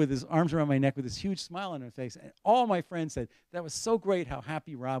Rob with his arms around my neck with this huge smile on his face. And all my friends said, that was so great how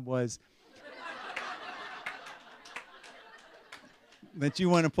happy Rob was that you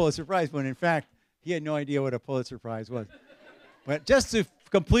won a Pulitzer Prize, when in fact, he had no idea what a Pulitzer Prize was. But just to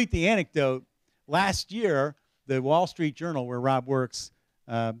complete the anecdote, last year, the Wall Street Journal, where Rob works,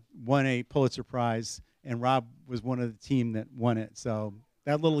 won a Pulitzer Prize, and Rob was one of the team that won it. So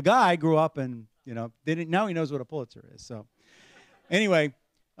that little guy grew up and, now he knows what a Pulitzer is. So anyway,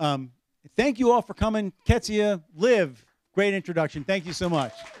 thank you all for coming. Ketsia, Liv, great introduction. Thank you so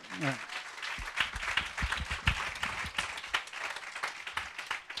much.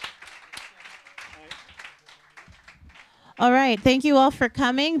 All right. Thank you all for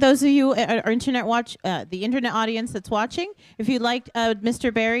coming. Those of you our internet the internet audience that's watching, if you'd like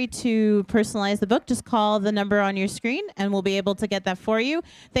Mr. Barry to personalize the book, just call the number on your screen and we'll be able to get that for you.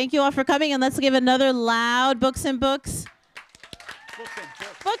 Thank you all for coming, and let's give another loud Books and Books.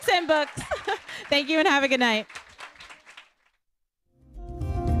 Books and Books. Thank you and have a good night.